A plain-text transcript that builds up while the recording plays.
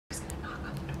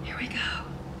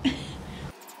go.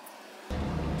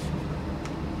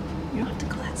 You don't have to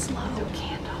go that slow. No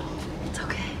candle. It's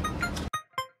okay.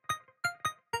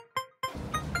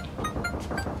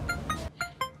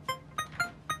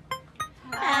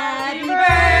 Happy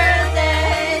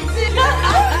birthday to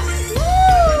us! Woo!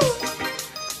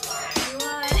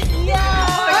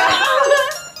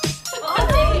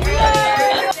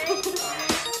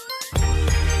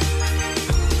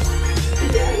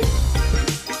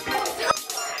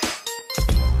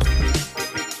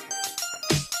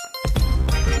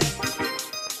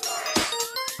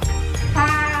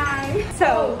 Hi!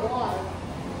 So,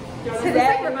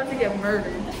 today we're about to get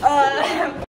murdered.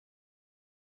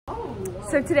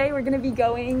 So today we're gonna be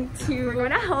going to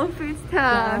Whole Foods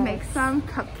to make some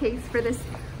cupcakes for this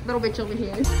little bitch over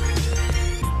here.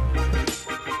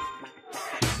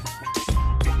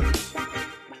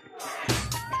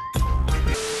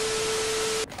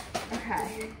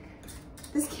 Okay,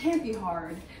 this can't be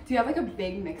hard. Do you have like a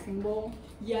big mixing bowl?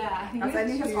 Yeah, I think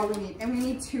that's all we need, and we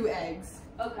need 2 eggs.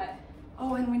 Okay.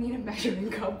 Oh, and we need a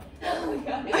measuring cup. Oh my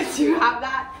god. Do you have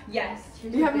that? Yes. Do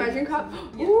you have a measuring cup?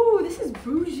 Yeah. Ooh, this is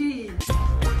bougie.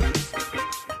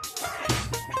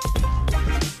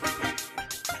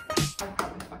 I'll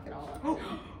probably fuck it all up.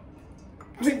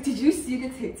 Wait, did you see the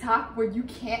TikTok where you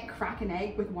can't crack an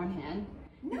egg with one hand?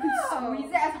 No. You can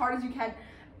squeeze it as hard as you can.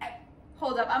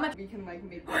 Hold up, We can like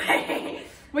make it.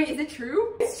 Wait, is it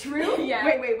true? It's true? Yeah.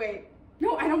 Wait.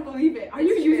 No, I don't believe it. Are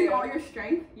you using all your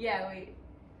strength? Yeah, wait.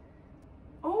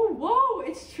 Oh, whoa,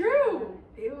 it's true.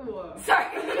 Ew. Sorry.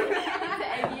 It's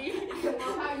eggy.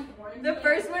 The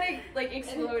first one, like,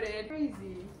 exploded.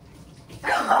 Crazy.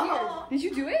 That's weird. Did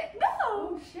you do it? No.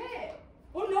 Oh, shit.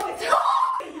 Oh, no, it's not.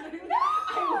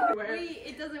 No. Wait,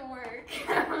 it doesn't work.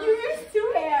 You used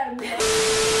 2 hands.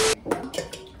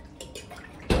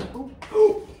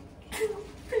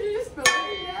 Did you just spill it? I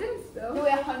didn't spill. No,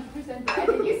 wait, 100%. I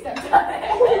think you stepped on it.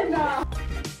 Oh, no.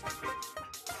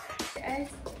 Eggs.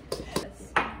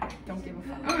 Don't give a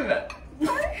fuck.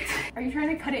 Are you trying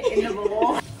to cut it in the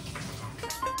bowl?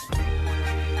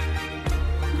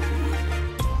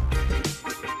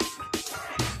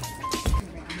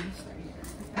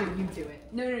 You do it.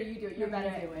 No, you do it. You're better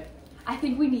at do it. I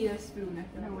think we need a spoon. I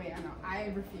feel No, like. wait, I know.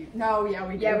 I refuse. No, yeah,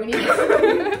 we do. Yeah, we need a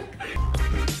spoon.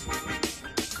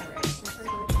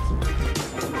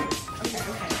 Okay.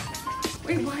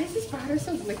 Wait, why is this batter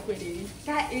so liquidy?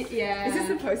 Yeah. Is it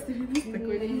supposed to be this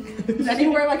liquidy? Is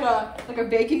anywhere like a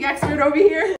baking expert over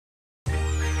here?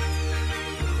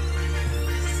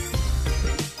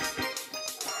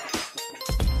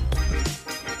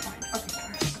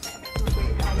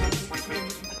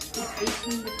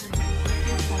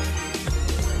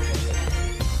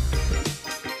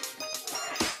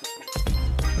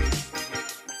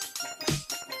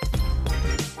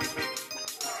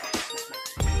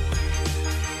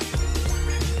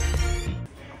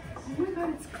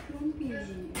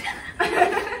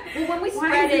 Well, when we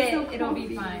spread it, it'll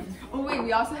be fine. Oh wait,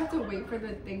 we also have to wait for the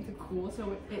thing to cool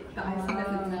so the icing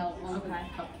doesn't melt on the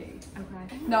cupcake.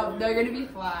 Okay. No, they're gonna be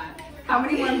flat. How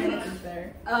many more minutes is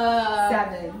there?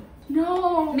 7.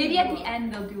 No. Maybe at the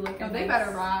end they'll do like a No, they mix.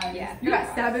 better rise. Yeah. You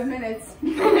got 7 minutes.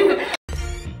 Yeah.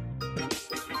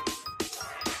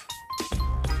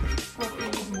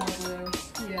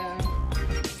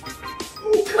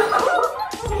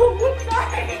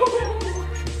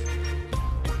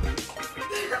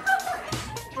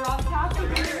 Drop top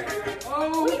of it.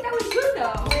 Oh. Wait, that was good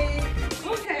though. Wait.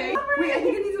 Okay. Wait, I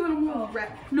think it needs a little more red.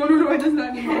 No, it does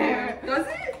not need more. Does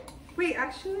it? Wait,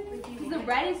 actually. The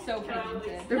red is so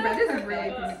pigmented. The red is really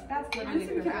perfect. That's I literally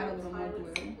think we can perfect. add a little more blue.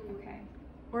 Okay.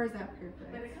 Or is that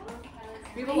perfect?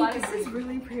 We have a lot of This is green.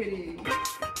 really pretty.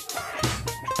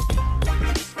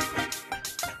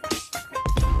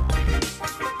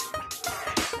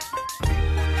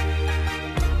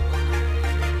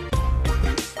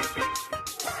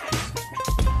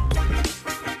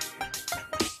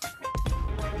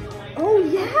 Oh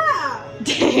yeah!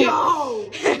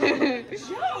 Yo!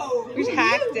 Yo! We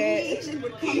hacked it. Asian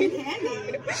would come in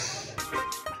handy.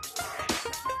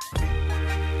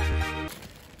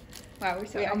 Wow, we're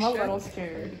so Wait, I'm a extra. little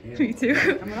scared. Me too.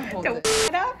 I'm gonna hold Don't it.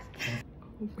 it up.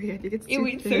 Oh, wait, I think it's Ew, too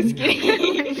it's so thin.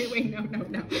 skinny. wait, no.